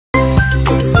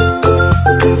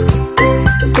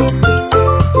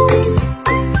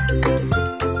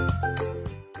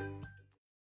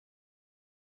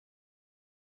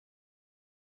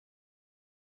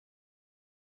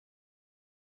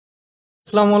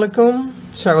আসসালামু আলাইকুম,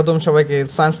 স্বাগতম সবাইকে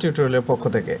সায়েন্স টিউটোরিয়ালের পক্ষ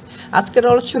থেকে। আজকের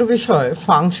আলোচ্য বিষয়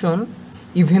function,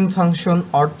 even function,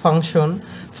 odd function,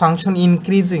 function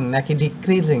increasing নাকি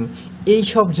ডিক্রিজিং, এই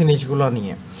সব জিনিসগুলো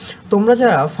নিয়ে। তোমরা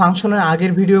যারা ফাংশনের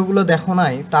আগের ভিডিওগুলো দেখো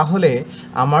নাই, তাহলে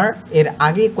আমার এর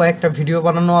আগে কয়েকটা ভিডিও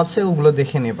বানানো আছে, ওগুলো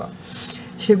দেখে নেবা।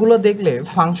 সেগুলো দেখলে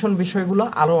ফাংশন বিষয়গুলো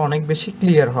আরও অনেক বেশি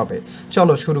ক্লিয়ার হবে।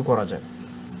 চলো শুরু করা যাক।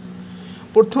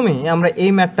 প্রথমে আমরা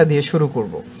এই ম্যাথটা দিয়ে শুরু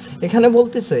করব। এখানে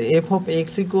বলতেছে F of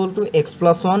x equal to x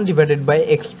plus one divided by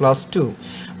x plus two,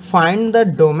 find the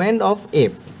domain of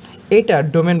F. এইটার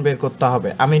ডোমেন বের করতে হবে।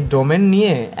 আমি ডোমেন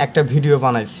নিয়ে একটা ভিডিও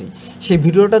বানাইছি, সেই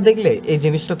ভিডিওটা দেখলে এই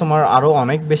জিনিসটা তোমার আরও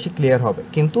অনেক বেশি ক্লিয়ার হবে,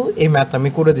 কিন্তু এই ম্যাথ আমি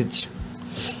করে দিচ্ছি।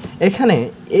 এখানে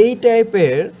এই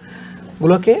টাইপের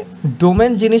গুলোকে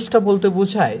ডোমেন জিনিসটা বলতে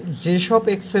বোঝায় যেসব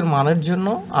এক্সের মানের জন্য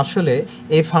আসলে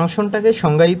এই ফাংশনটাকে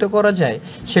সংজ্ঞায়িত করা যায়,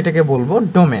 সেটাকে বলবো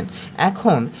ডোমেন।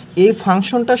 এখন এই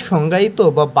ফাংশনটা সংজ্ঞায়িত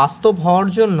বা বাস্তব হওয়ার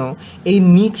জন্য এই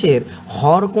নিচের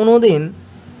হর কোনো দিন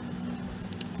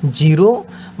জিরো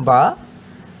বা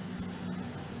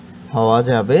হওয়া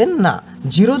যাবে না।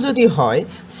 জিরো যদি হয়,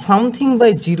 something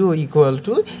by zero equal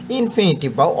to infinity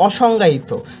বা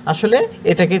অসংজ্ঞায়িত, আসলে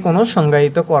এটাকে কোনো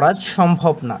সংজ্ঞায়িত করা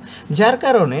সম্ভব না। যার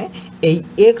কারণে এই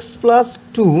x plus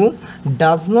two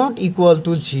does not equal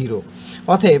to zero,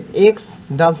 অতএব x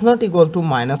does not equal to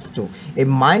minus two. এই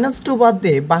মাইনাস টু বাদ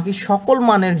দিয়ে বাকি সকল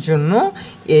মানের জন্য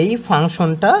এই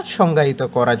ফাংশনটা সংজ্ঞায়িত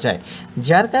করা যায়।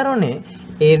 যার কারণে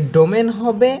এর ডোমেন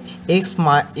হবে x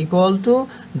equal to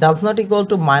does not equal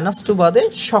to minus two বাদে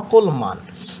সকল মান।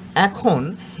 এখন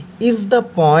is the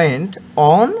point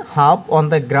on half on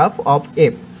the graph of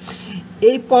F.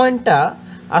 এই পয়েন্টটা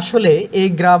আসলে এই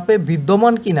গ্রাফে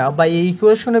বিদ্যমান কিনা বা এই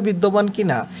ইকুয়েশনে বিদ্যমান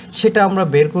কিনা, সেটা আমরা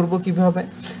বের করব কিভাবে।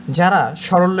 যারা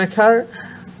সরলরেখার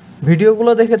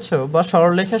ভিডিওগুলো দেখেছো বা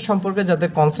সরলরেখা সম্পর্কে যাদের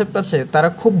কনসেপ্ট আছে, তারা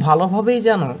খুব ভালোভাবেই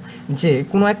জানো যে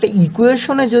কোনো একটা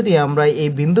ইকুয়েশনে যদি আমরা এই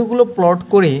বিন্দুগুলো প্লট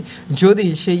করি, যদি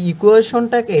সেই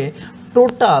ইকুয়েশনটাকে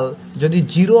টোটাল যদি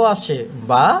জিরো আসে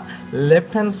বা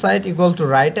left hand side equal to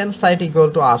right hand side equal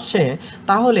to আসে,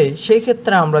 তাহলে সেই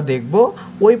ক্ষেত্রে আমরা দেখব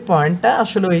ওই পয়েন্টটা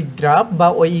আসলে ওই গ্রাফ বা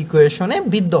ওই ইকুয়েশনে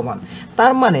বিদ্যমান।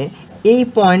 তার মানে এই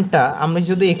পয়েন্টটা আমি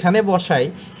যদি এখানে বসাই,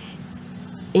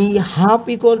 এই হাফ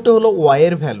ইকুয়াল টু হলো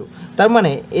ওয়াইয়ের ভ্যালু। তার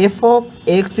মানে F of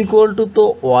x equal to তো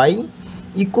Y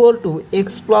equal to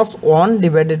x plus one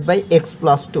divided by x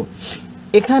plus two.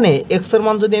 এখানে এক্সের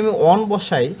মান যদি আমি ওয়ান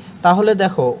বসাই, তাহলে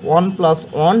দেখো one plus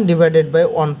one divided by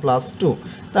one plus two,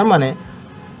 তার মানে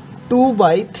টু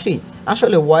বাই থ্রি।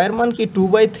 আসলে ওয়াইয়ের মান কি টু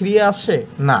বাই থ্রি আসে?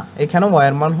 না, এখানে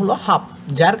ওয়াইয়ের মান হলো হাফ।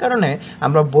 যার কারণে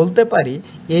আমরা বলতে পারি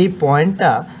এই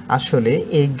পয়েন্টটা আসলে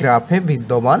এই গ্রাফে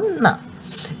বিদ্যমান না।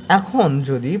 এখন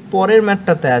যদি পরের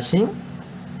ম্যাথটাতে আসি,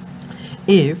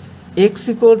 if x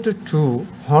equal to two,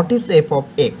 what is F of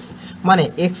x. মানে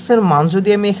এক্সের মান যদি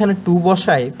আমি এখানে টু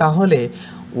বসাই, তাহলে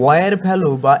ওয়াইয়ের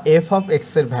ভ্যালু বা এফ অফ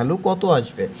এক্সের ভ্যালু কত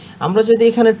আসবে। আমরা যদি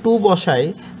এখানে টু বসাই,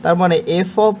 তার মানে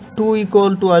F of two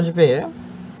equal to আসবে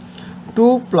two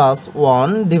plus one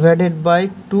divided by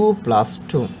two plus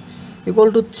two equal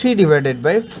to three divided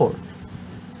by four.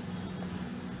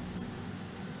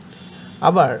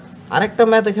 আবার আরেকটা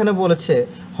ম্যাথ এখানে বলেছে,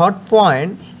 hot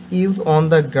point is on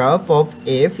the graph of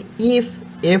F if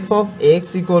F of x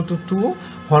equal to two,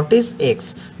 what is x.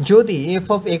 যদি F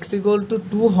of x equal to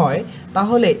two হয়,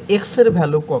 তাহলে এক্সের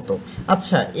value কত।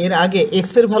 আচ্ছা, এর আগে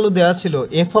এক্সের ভ্যালু দেওয়া ছিল,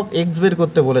 এফ অফ এক্স বের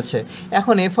করতে বলেছে।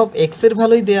 এখন এফ অফ এক্সের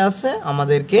ভ্যালুই দেওয়া আছে,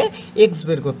 আমাদেরকে এক্স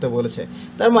বের করতে বলেছে।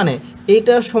 তার মানে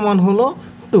এইটা সমান হলো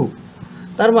টু।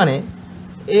 তার মানে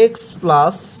x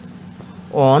plus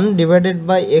one divided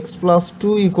by x plus two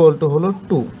equal to হলো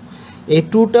টু। এই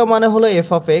টুটা মানে হলো এফ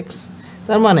অফ এক্স।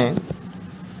 তার মানে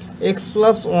x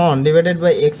plus one divided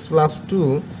by x plus two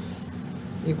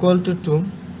equal to two.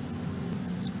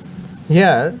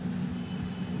 Here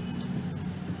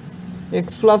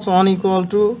x plus one equal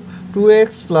to two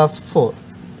x plus four.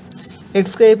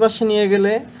 এক্সকে এই পাশে নিয়ে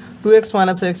গেলে two x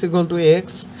minus x equal to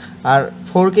x, আর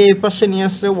ফোরকে এই পাশে নিয়ে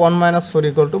আসলে one minus four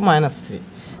equal to minus three.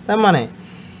 তার মানে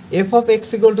F of x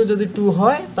equal to যদি টু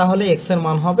হয়, তাহলে এক্সের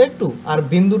মান হবে টু, আর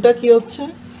বিন্দুটা কি হচ্ছে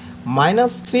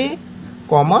মাইনাস থ্রি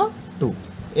কমা টু।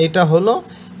 এটা হলো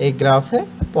এই গ্রাফে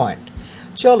পয়েন্ট।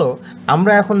 চলো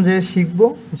আমরা এখন যে শিখব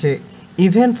যে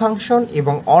ইভেন ফাংশন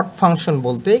এবং অড ফাংশন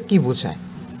বলতে কি বোঝায়।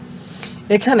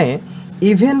 এখানে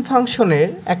ইভেন ফাংশনের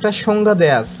একটা সংজ্ঞা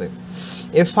দেয়া আছে,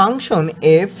 এ function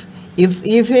F is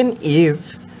even if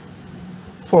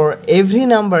for every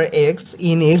number x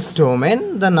in its domain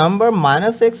the number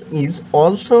minus x is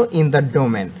also in the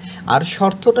domain। আর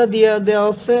শর্তটা দিয়ে দেওয়া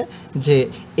আছে যে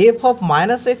F of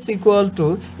minus x equal to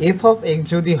F of x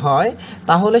যদি হয়,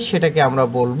 তাহলে সেটাকে আমরা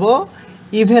বলবো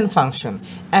ইভেন ফাংশন।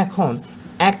 এখন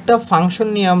একটা ফাংশন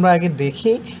নিয়ে আমরা আগে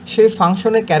দেখি, সেই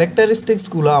ফাংশনের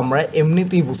ক্যারেক্টারিস্টিক্সগুলো আমরা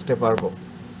এমনিতেই বুঝতে পারবো।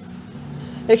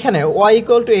 এখানে y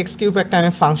equal to x cube একটা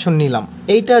আমি ফাংশন নিলাম।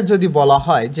 এইটার যদি বলা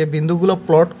হয় যে বিন্দুগুলো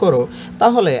প্লট করো,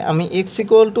 তাহলে আমি x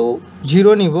ইকুয়াল টু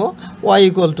 0 নিব, y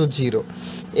equal to 0,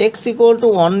 x equal to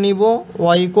 1 নিব,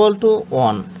 y equal to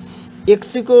 1, x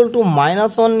equal to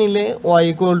 -1 নিলে y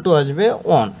ইকুয়াল টু আসবে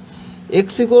 1, x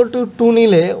ইকুয়াল টু 2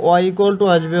 নিলে y ইকুয়াল টু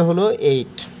আসবে হলো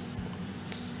 8,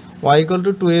 y ইকুয়াল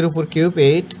টু 2 এর উপর কিউব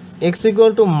 8, x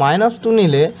ইকুয়াল টু -2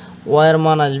 নিলে y এর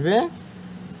মান আসবে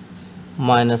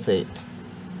 -8,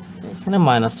 এখানে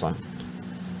 -1,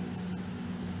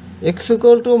 x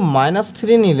ইকুয়াল টু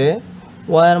 -3 নিলে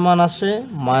y এর মান আসে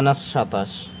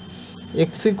 -27,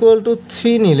 x ইকুয়াল টু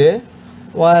 3 নিলে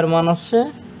y এর মান আসে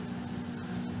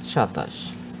 27।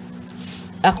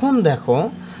 এখন দেখো,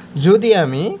 যদি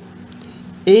আমি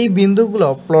এই বিন্দুগুলো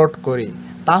প্লট করি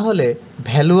তাহলে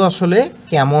ভ্যালু আসলে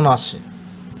কেমন আসে।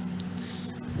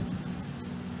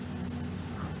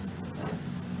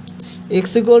 x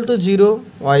equal to 0,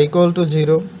 y equal to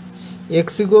 0, x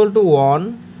equal to 1,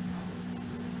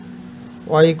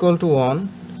 y equal to 1,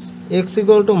 x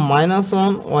equal to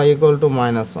 -1, y equal to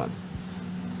 -1,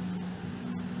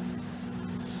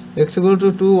 x equal to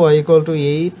 2, y equal to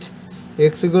 8,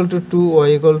 x equal to 2, y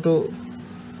equal to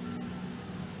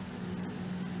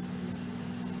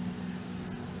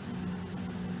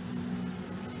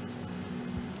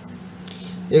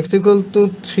x equal to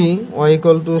 3, y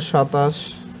equal to 27,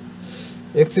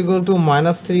 x equal to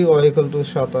 -3, y equal to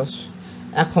 27।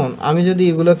 এখন আমি যদি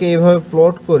এগুলোকে এইভাবে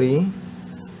plot করি,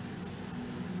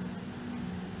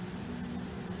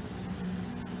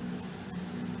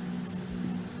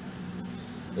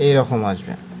 এইরকম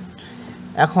আসবে।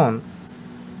 এখন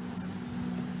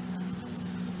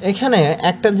এখানে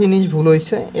একটা জিনিস ভুল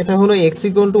হয়েছে, এটা হলো x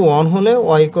ইকুয়াল টু 1 হলে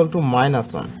y ইকুয়াল টু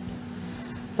 -1,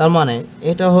 তার মানে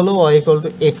এটা হলো y equal to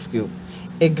x cube.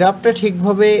 এই গ্রাফটা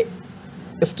ঠিকভাবে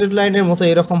স্ট্রেট লাইনের মতো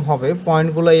এরকম হবে,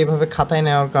 পয়েন্টগুলো এইভাবে খাতায়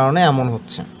নেওয়ার কারণে এমন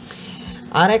হচ্ছে।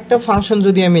 আর একটা ফাংশন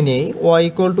যদি আমি নেই y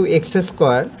equal to x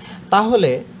square,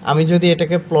 তাহলে আমি যদি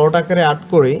এটাকে প্লট আকারে আর্ট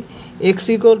করি, x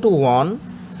ইকুয়াল টু 1,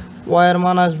 y এর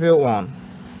মান আসবে 1,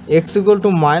 x ইকুয়াল টু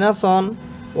 -1,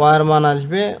 y এর মান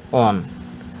আসবে 1,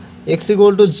 x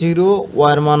ইকুয়াল টু 0, y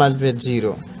এর মান আসবে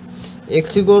 0, x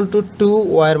ইকুয়াল টু 2,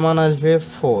 y এর মান আসবে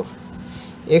 4,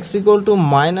 x ইকুয়াল টু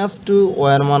 -2,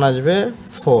 y এর মান আসবে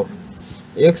 4,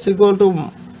 x ইকুয়াল টু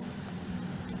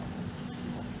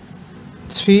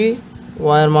 3,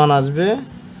 y এর মান আসবে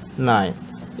 9,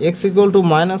 x ইকুয়াল টু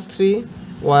 -3,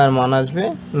 y এর মান আসবে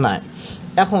 9।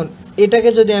 এখন এটাকে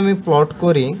যদি আমি প্লট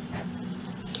করি,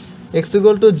 x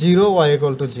equal to 0, y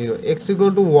equal to 0, x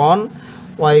equal to 1,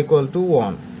 y equal to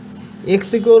 1, x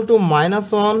equal to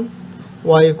 -1,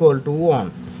 y equal to 1,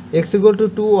 x equal to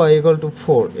 2, y equal to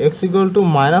 4, x equal to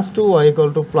 -2, y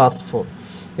equal to +4,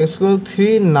 x equal to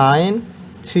 3, 9,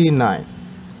 3, 9।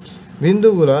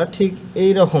 বিন্দুগুলো ঠিক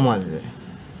এই রকম আসবে,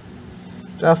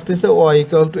 আসতেছে y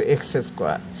equal to x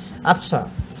square. আচ্ছা,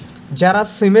 যারা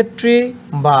symmetry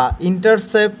বা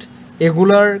intercept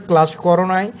এগুলার ক্লাস করো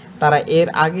নাই, তারা এর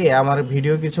আগে আমার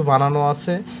ভিডিও কিছু বানানো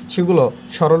আছে, সেগুলো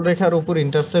সরলরেখার উপর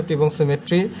ইন্টারসেপ্ট এবং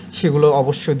সিমেট্রি, সেগুলো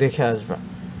অবশ্যই দেখে আসবে।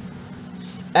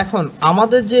 এখন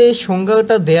আমাদের যে এই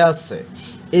সংজ্ঞাটা দেয়া আছে,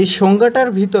 এই সংজ্ঞাটার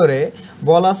ভিতরে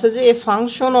বলা আছে যে এ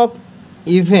function of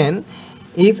even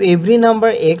if every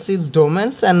number x is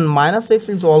domains and -x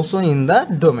is also in the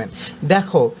domain.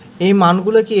 দেখো, এই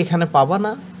মানগুলো কি এখানে পাবা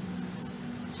না?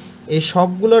 এই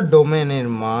সবগুলো ডোমেনের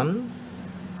মান,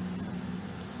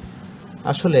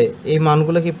 আসলে এই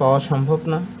মানগুলো কি পাওয়া সম্ভব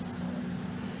না,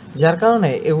 যার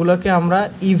কারণে এগুলোকে আমরা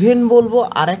ইভেন বলবো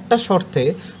আরেকটা শর্তে,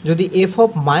 যদি f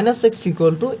of -x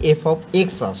equal to f of x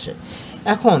আসে।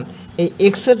 এখন এই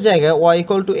x এর জায়গায় y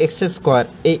equal to x square,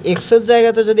 এই x এর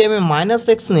জায়গাতে যদি আমি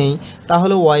 -x নেই,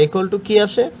 তাহলে y ইকুয়াল টু কী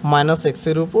আসে? -x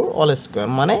এর উপর অল স্কোয়ার,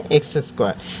 মানে x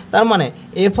স্কোয়ার। তার মানে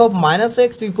f of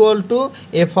 -x equal to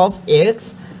f of x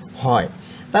হয়।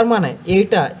 তার মানে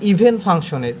এইটা ইভেন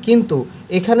ফাংশনের, কিন্তু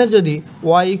এখানে যদি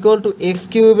y ইকুয়াল টু এক্স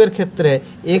কিউবের ক্ষেত্রে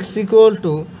x ইকুয়াল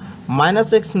টু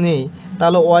 -x নেই,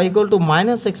 তাহলে y equal to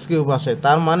 -x cube আসে।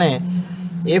 তার মানে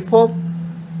f of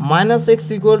 -x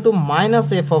equal to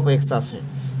 -f of x আসে।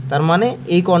 তার মানে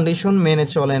এই কন্ডিশন মেনে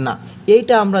চলে না।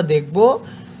 এইটা আমরা দেখব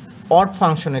অড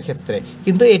ফাংশনের ক্ষেত্রে,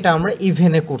 কিন্তু এটা আমরা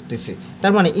ইভেনে করতেছি।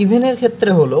 তার মানে ইভেনের ক্ষেত্রে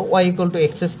হলো y equal to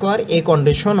x square, এই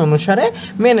কন্ডিশন অনুসারে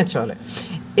মেনে চলে।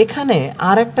 এখানে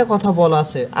আর একটা কথা বলা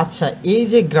আছে, আচ্ছা এই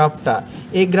যে গ্রাফটা,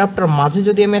 এই গ্রাফটার মাঝে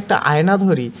যদি আমি একটা আয়না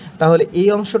ধরি তাহলে এই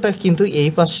অংশটা কিন্তু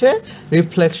এই পাশে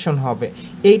রিফ্লেকশন হবে।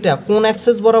 এইটা কোন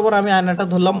অ্যাক্সেস বরাবর আমি আয়নাটা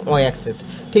ধরলাম? Y access.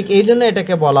 ঠিক এই জন্য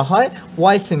এটাকে বলা হয়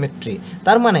ওয়াই সিমেট্রি।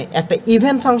 তার মানে একটা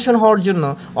ইভেন ফাংশন হওয়ার জন্য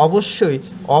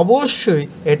অবশ্যই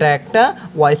এটা একটা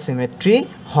ওয়াই সিমেট্রি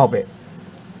হবে,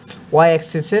 ওয়াই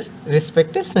অ্যাক্সিসের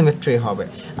রেসপেক্টে সিমেট্রি হবে,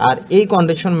 আর এই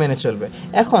কন্ডিশন মেনে চলবে।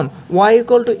 এখন Y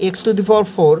equal to x to the পাওয়ার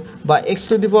 4 বা এক্স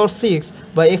টু দি পাওয়ার 6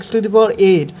 বা এক্স টু দি পাওয়ার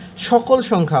 8 সকল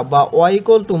সংখ্যা বা Y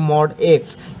equal to mod x,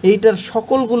 এইটার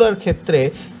সকলগুলোর ক্ষেত্রে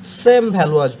সেম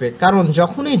ভ্যালু আসবে, কারণ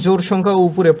যখনই জোড় সংখ্যা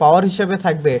উপরে পাওয়ার হিসেবে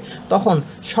থাকবে তখন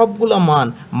সবগুলো মান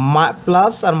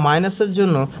প্লাস আর মাইনাসের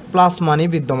জন্য প্লাস মানই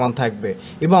বিদ্যমান থাকবে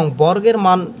এবং বর্গের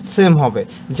মান সেম হবে,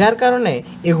 যার কারণে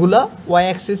এগুলা ওয়াই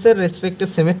অ্যাক্সিসের রেসপেক্টে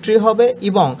সিমেট্রি হবে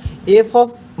এবং F of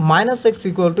minus x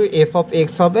equal to F of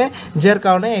x হবে, যার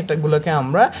কারণে এটাগুলোকে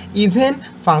আমরা ইভেন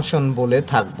ফাংশন বলে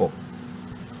থাকবো।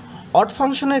 অড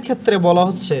ফাংশনের ক্ষেত্রে বলা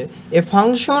হচ্ছে এ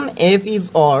function F is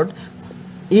odd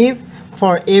if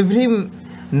for every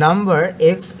number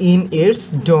x in its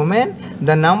domain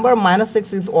the number minus x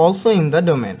is also in the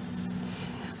domain।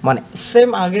 মানে সেম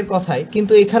আগের কথাই,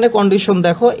 কিন্তু এখানে কন্ডিশন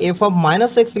দেখো, F of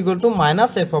minus x equal to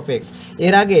minus F of x.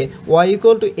 এর আগে Y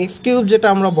equal to x cube যেটা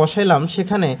আমরা বসাইলাম,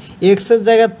 সেখানে এক্সের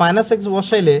জায়গায় minus x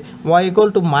বসাইলে Y equal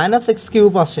to minus x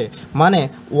cube আসে, মানে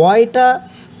ওয়াইটা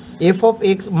F of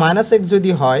x minus x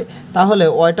যদি হয় তাহলে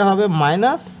ওয়াইটা হবে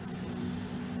মাইনাস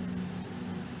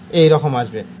এইরকম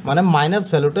আসবে, মানে মাইনাস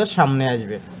ভ্যালুটা সামনে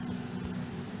আসবে,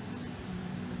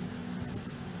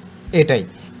 এটাই।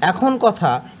 এখন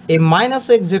কথা, এই মাইনাস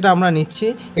এক্স যেটা আমরা নিচ্ছি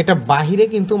এটা বাহিরে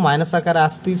কিন্তু মাইনাস আকারে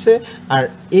আসতেছে, আর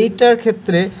এইটার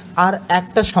ক্ষেত্রে আর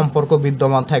একটা সম্পর্ক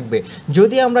বিদ্যমান থাকবে।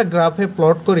 যদি আমরা গ্রাফে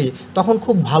প্লট করি তখন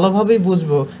খুব ভালোভাবেই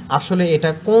বুঝবো আসলে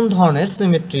এটা কোন ধরনের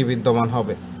সিমেট্রি বিদ্যমান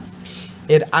হবে।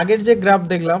 এর আগের যে গ্রাফ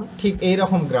দেখলাম ঠিক এই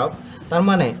রকম গ্রাফ, তার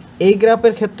মানে এই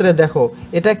গ্রাফের ক্ষেত্রে দেখো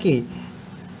এটা কি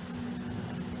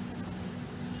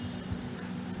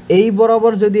এই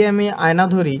বরাবর যদি আমি আয়না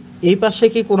ধরি এই পাশে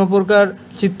কি কোনো প্রকার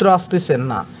চিত্র আসতেছে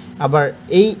না, আবার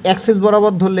এই অ্যাক্সিস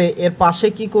বরাবর ধরলে এর পাশে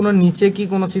কি কোনো নিচে কি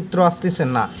কোনো চিত্র আসতেছে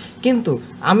না, কিন্তু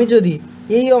আমি যদি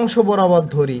এই অংশ বরাবর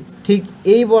ধরি, ঠিক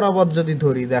এই বরাবর যদি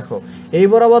ধরি, দেখো এই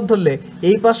বরাবর ধরলে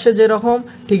এই পাশে যেরকম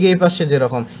ঠিক এই পাশে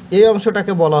যেরকম, এই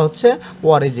অংশটাকে বলা হচ্ছে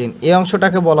অরিজিন, এই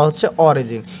অংশটাকে বলা হচ্ছে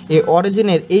অরিজিন। এই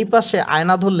অরিজিনের এই পাশে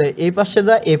আয়না ধরলে এই পাশে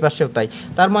যায় এই পাশেও তাই,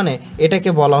 তার মানে এটাকে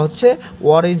বলা হচ্ছে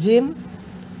origin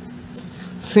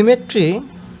symmetry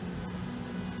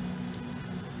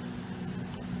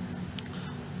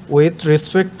with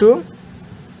respect to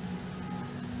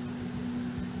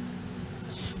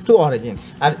origin।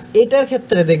 আর এটার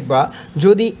ক্ষেত্রে দেখবা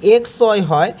যদি এক্স ওয়াই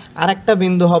হয় আর একটা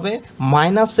বিন্দু হবে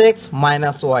মাইনাস এক্স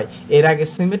মাইনাস ওয়াই। এর আগে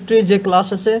সিমেট্রির যে ক্লাস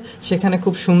আছে সেখানে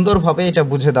খুব সুন্দরভাবে এটা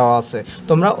বুঝে দেওয়া আছে,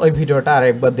 তোমরা ওই ভিডিওটা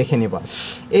আরেকবার দেখে নিবা।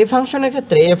 এই ফাংশনের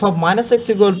ক্ষেত্রে F of minus x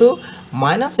equal to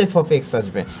minus F of x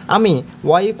আসবে। আমি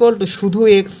ওয়াই ইকুয়াল টু শুধু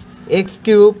x, x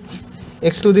cube,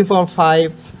 x to the power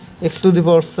 5, x to the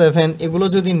পাওয়ার 7 এগুলো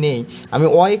যদি নেই, আমি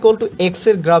ওয়াই ইকুয়াল টু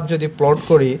এক্সের গ্রাফ যদি প্লট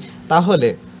করি তাহলে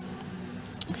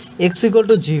এক্স ইকুয়াল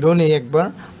টু 0 নেই একবার,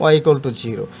 Y equal to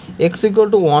 0, x equal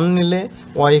to 1 নিলে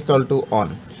Y equal to 1,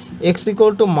 x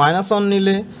equal to -1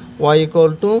 নিলে Y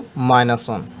equal to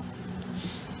 -1,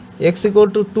 x equal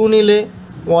to 2 নিলে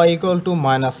Y equal to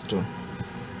 -2,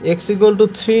 x equal to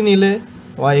 3 নিলে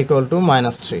ওয়াই ইকুয়াল টু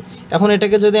 -3। এখন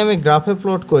এটাকে যদি আমি গ্রাফে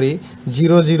প্লট করি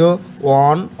 0 0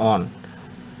 1 1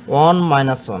 1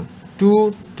 -1 2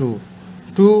 2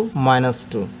 2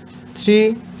 -2 3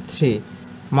 3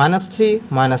 -3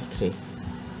 -3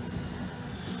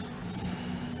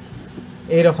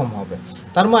 এইরকম হবে।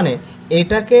 তার মানে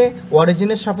এটাকে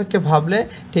অরিজিনের সাপেক্ষে ভাবলে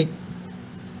ঠিক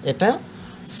এটা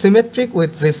সিমেট্রিক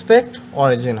উইথ রেসপেক্ট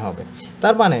অরিজিন হবে।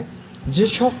 তার মানে যে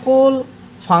সকল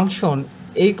ফাংশন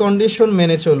এই কন্ডিশন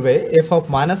মেনে চলবে F of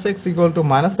minus x equal to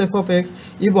minus F of x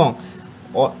এবং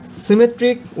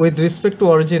symmetric with respect to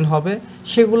origin হবে,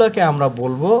 সেগুলোকে আমরা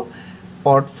বলবো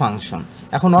অড ফাংশন।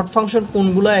 এখন অড ফাংশন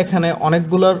কোনগুলো, এখানে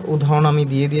অনেকগুলোর উদাহরণ আমি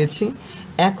দিয়ে দিয়েছি।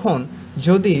 এখন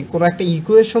যদি কোনো একটা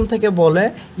ইকুয়েশন থেকে বলে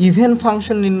ইভেন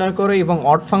ফাংশন নির্ণয় করো এবং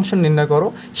অড ফাংশন নির্ণয় করো,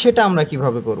 সেটা আমরা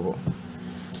কিভাবে করব?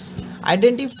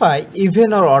 Identify even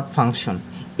or odd function.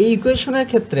 এই ইকুয়েশনের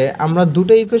ক্ষেত্রে আমরা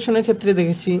দুটো ইকুয়েশনের ক্ষেত্রে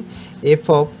দেখেছি F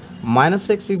of minus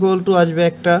x equal to আসবে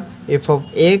একটা এফ অফ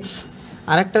এক্স,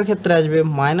 আরেকটার ক্ষেত্রে আসবে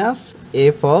মাইনাস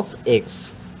এফ অফ এক্স।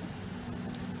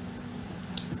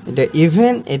 এটা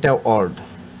ইভেন, এটা অড।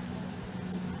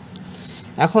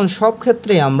 এখন সব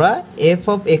ক্ষেত্রে আমরা এফ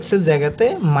অফ এক্সের জায়গাতে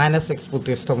মাইনাস এক্স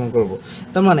প্রতিস্থাপন করব।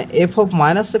 তার মানে এফ অফ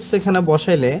মাইনাস এক্স এখানে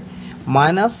বসাইলে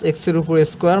মাইনাস এক্সের উপর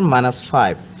স্কোয়ার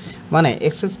 -5 মানে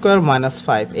এক্স স্কোয়ার মাইনাস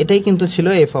 5 এটাই কিন্তু ছিল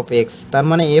এফ অফ এক্স, তার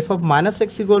মানে F of minus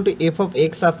x equal to F of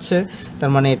x আসছে, তার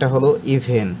মানে এটা হলো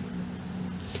ইভেন।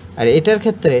 আর এটার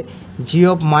ক্ষেত্রে জি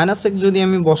অফ মাইনাস এক্স যদি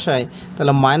আমি বসাই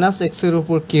তাহলে মাইনাস এক্সের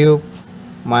উপর cube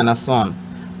minus 1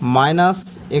 minus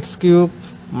x cube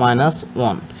minus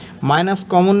 1, minus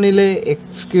common নিলে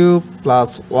এক্স কিউব প্লাস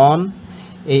 1,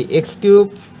 এই এক্স কিউব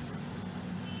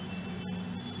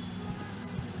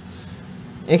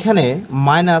এখানে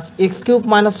মাইনাস এক্স কিউব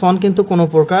মাইনাস 1 কিন্তু কোনো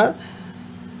প্রকার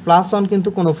প্লাস 1 কিন্তু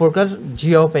কোনো প্রকার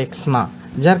জি অফ এক্স না,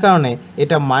 যার কারণে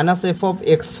এটা মাইনাস এফ অফ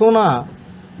এক্সও না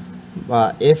বা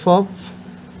এফ অফ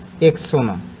এক্সও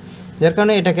না, যার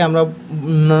কারণে এটাকে আমরা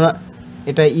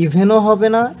এটা ইভেনও হবে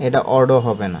না, এটা অডও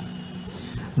হবে না।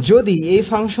 যদি এই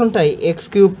ফাংশনটাই এক্স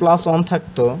কিউব প্লাস 1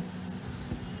 থাকতো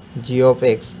জি অফ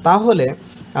এক্স, তাহলে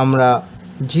আমরা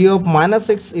জি of minus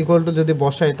x equal to যদি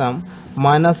বসাইতাম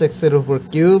মাইনাস এক্সের উপর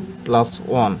কিউব প্লাস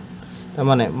 1, তার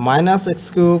মানে minus x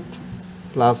cube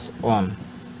plus 1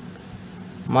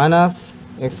 minus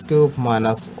x cube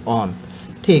minus 1।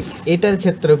 ঠিক এটার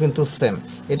ক্ষেত্রেও কিন্তু সেম,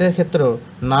 এটার ক্ষেত্রেও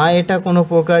না এটা কোনো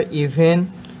প্রকার ইভেন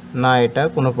না এটা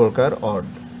কোনো প্রকার অড।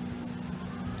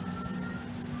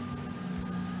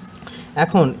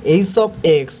 এখন H of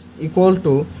x equal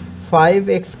to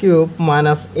 5x cube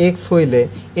minus x হইলে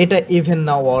এটা ইভেন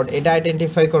না অড, এটা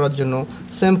আইডেন্টিফাই করার জন্য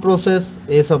same process,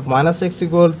 H of minus x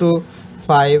equal to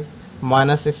 5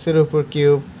 minus এক্সের উপর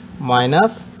cube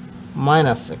minus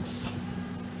minus x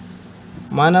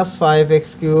minus 5x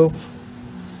cube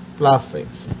plus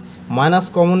x, minus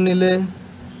common নিলে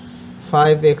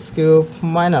 5x cube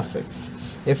minus x,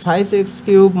 এই 5x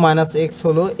কিউব মাইনাস এক্স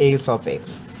হলো H of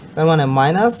x, তার মানে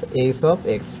minus H of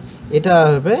x, এটা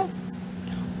হবে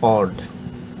odd.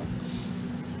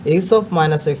 H of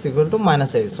minus x equal to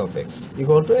minus H of x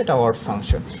equal to এটা odd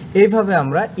function. এইভাবে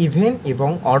আমরা ইভেন এবং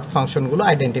অড ফাংশনগুলো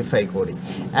আইডেন্টিফাই করি।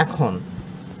 এখন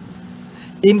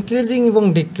ইনক্রিজিং এবং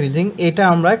ডিক্রিজিং এটা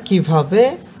আমরা কিভাবে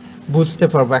বুঝতে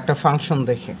পারবো একটা ফাংশন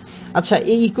দেখে। আচ্ছা,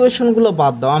 এই ইকুয়েশনগুলো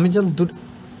বাদ দাও, আমি জাস্ট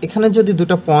এখানে যদি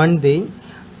দুটো পয়েন্ট দিই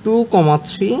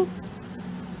 2,3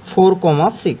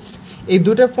 4,6, এই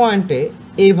দুটো পয়েন্টে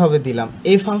এইভাবে দিলাম,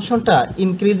 এই ফাংশনটা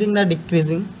ইনক্রিজিং না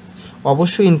ডিক্রিজিং?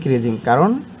 অবশ্যই ইনক্রিজিং,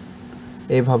 কারণ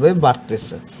এইভাবে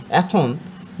বাড়তেছে। এখন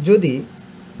যদি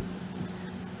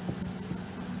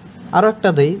আরও একটা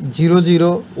দিই 0 0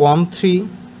 1 3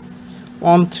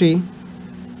 1 3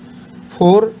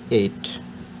 4 8,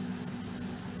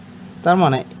 তার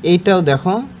মানে এইটাও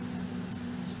দেখো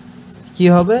কি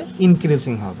হবে,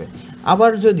 ইনক্রিজিং হবে।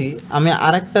 আবার যদি আমি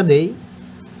আরেকটা দেই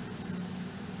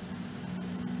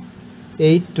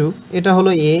 8 2, এটা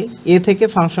হলো এ থেকে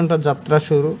ফাংশনটার যাত্রা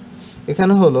শুরু,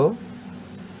 এখানে হলো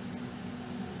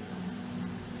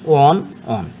 1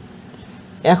 1।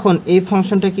 এখন এই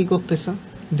ফাংশনটা কি করতেছে,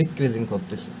 ডিক্রিজিং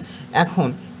করতেছে। এখন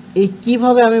এই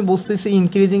কিভাবে আমি বুঝতেছি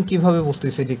ইনক্রিজিং, কিভাবে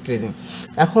বুঝতেছি ডিক্রিজিং?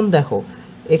 এখন দেখো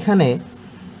এখানে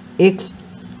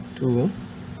x2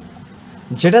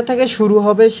 যেটা থেকে শুরু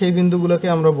হবে সেই বিন্দুগুলোকে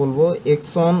আমরা বলবো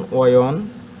x1 y1,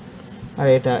 আর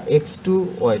এটা x2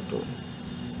 y2।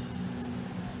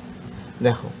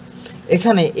 দেখো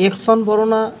এখানে x1 বড়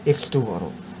না x2 বড়?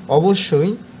 অবশ্যই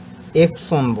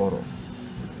x1 বড়,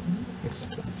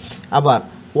 x2। আবার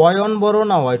y1 বড়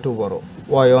না y2 বড়?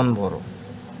 y1 বড়।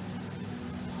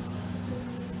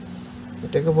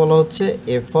 এটাকে বলা হচ্ছে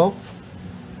f of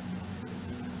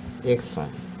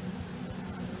x1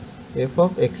 f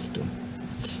of x2।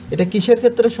 এটা কিসের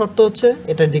ক্ষেত্রে শর্ত হচ্ছে?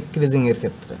 এটা ডিক্রিজিং এর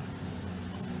ক্ষেত্রে।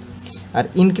 আর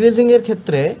ইনক্রিজিং এর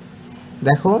ক্ষেত্রে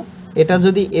দেখো এটা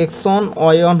যদি x1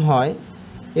 y1 হয়,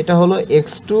 এটা হলো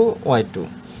x2 y2।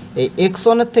 এই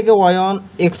x1 এর থেকে y1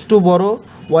 x2 বড়,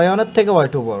 y1 এর থেকে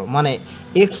y2 বড়, মানে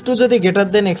x2 যদি গ্রেটার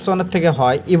দেন x1 এর থেকে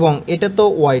হয়, এবং এটা তো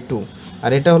y2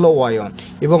 আর এটা হলো y1,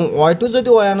 এবং y2 যদি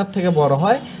y1 এর থেকে বড়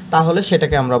হয় তাহলে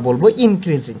সেটাকে আমরা বলবো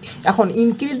ইনক্রিজিং। এখন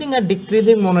ইনক্রিজিং আর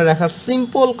ডিক্রিজিং মনে রাখার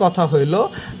সিম্পল কথা হইল,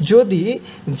 যদি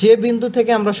যে বিন্দু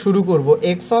থেকে আমরা শুরু করব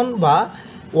x1 বা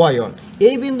y1,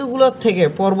 এই বিন্দুগুলোর থেকে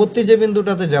পরবর্তী যে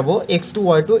বিন্দুটাতে যাব x2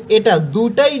 y2, এটা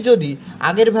দুটাই যদি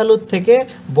আগের ভ্যালুর থেকে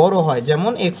বড় হয়,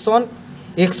 যেমন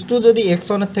x2 যদি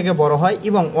x1 এর থেকে বড় হয়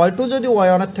এবং y2 যদি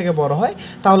y1 এর থেকে বড় হয়,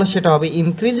 তাহলে সেটা হবে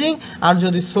ইনক্রিজিং, আর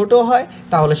যদি ছোট হয়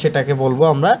তাহলে সেটাকে বলবো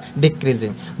আমরা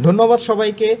ডিক্রিজিং। ধন্যবাদ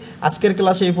সবাইকে, আজকের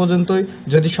ক্লাসে এই পর্যন্তই।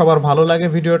 যদি সবার ভালো লাগে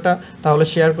ভিডিওটা তাহলে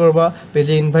শেয়ার করবা,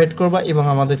 পেজে ইনভাইট করবা এবং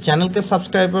আমাদের চ্যানেলকে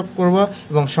সাবস্ক্রাইব করবা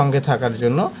এবং সঙ্গে থাকার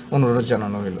জন্য অনুরোধ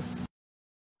জানানো হলো।